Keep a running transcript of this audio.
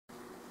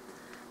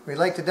We'd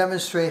like to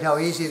demonstrate how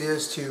easy it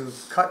is to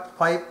cut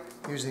pipe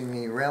using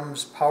the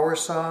REMS power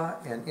saw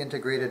and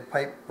integrated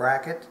pipe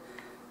bracket,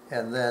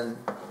 and then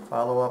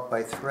follow up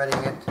by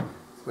threading it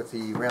with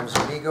the REMS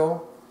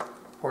Amigo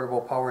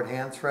portable powered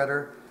hand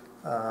threader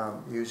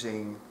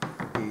using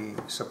the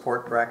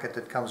support bracket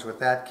that comes with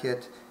that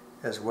kit,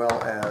 as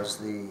well as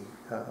the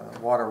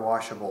water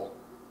washable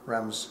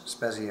REMS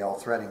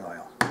Spezial threading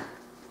oil.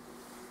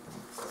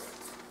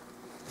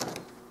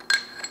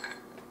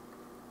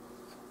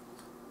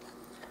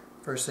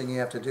 First thing you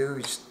have to do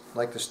is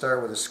like to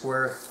start with a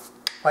square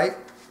pipe.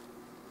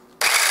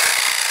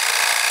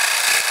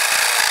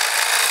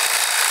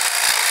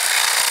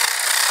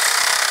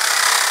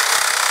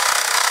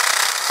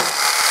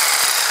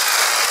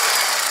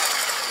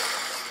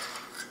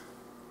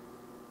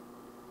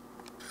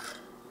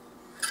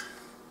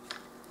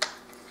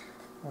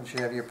 Once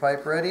you have your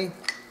pipe ready,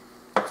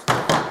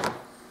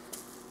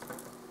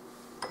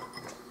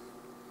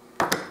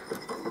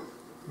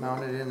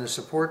 mount it in the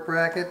support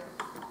bracket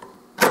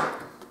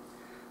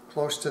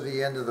close to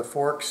the end of the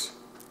forks.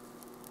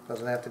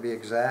 Doesn't have to be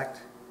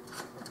exact.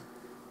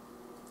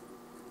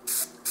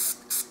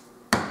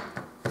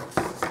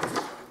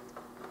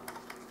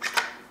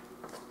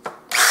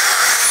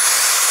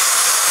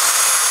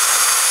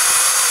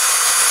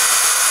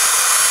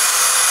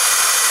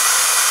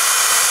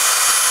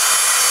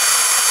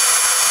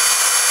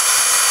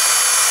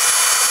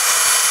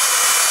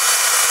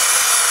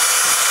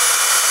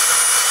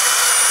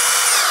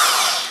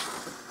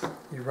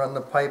 You run the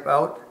pipe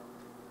out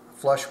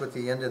flush with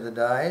the end of the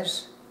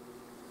dies.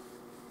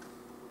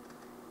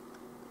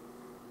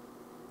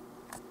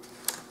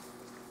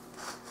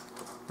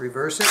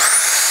 Reverse it.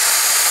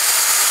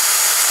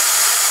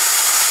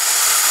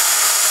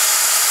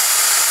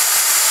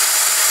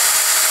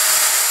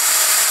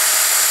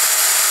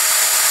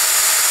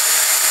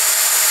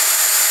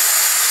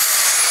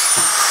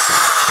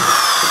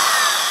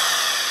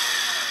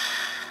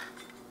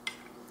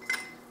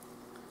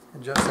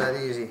 And just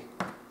that easy.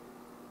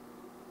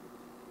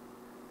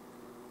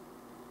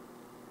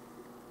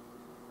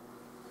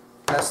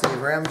 That's the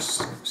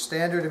REMS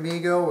standard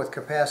Amigo with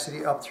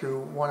capacity up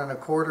through 1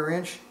 1/4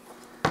 inch.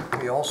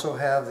 We also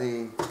have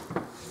the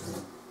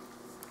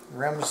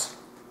REMS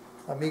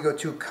Amigo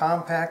 2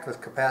 compact with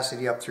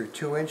capacity up through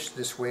 2 inch.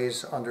 This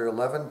weighs under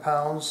 11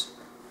 pounds.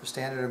 The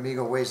standard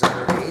Amigo weighs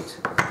under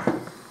 8.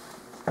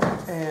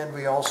 And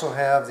we also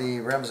have the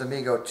REMS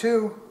Amigo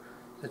 2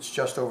 that's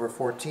just over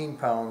 14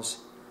 pounds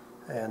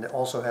and it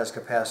also has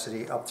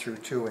capacity up through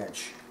 2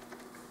 inch.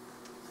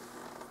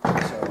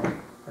 So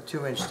a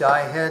 2-inch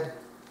die head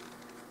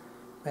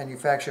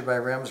manufactured by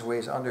REMS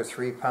weighs under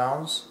 3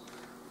 pounds.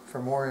 For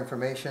more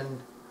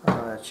information,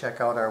 check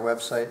out our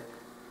website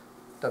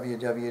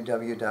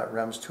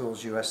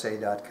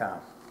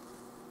www.remstoolsusa.com.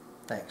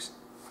 Thanks.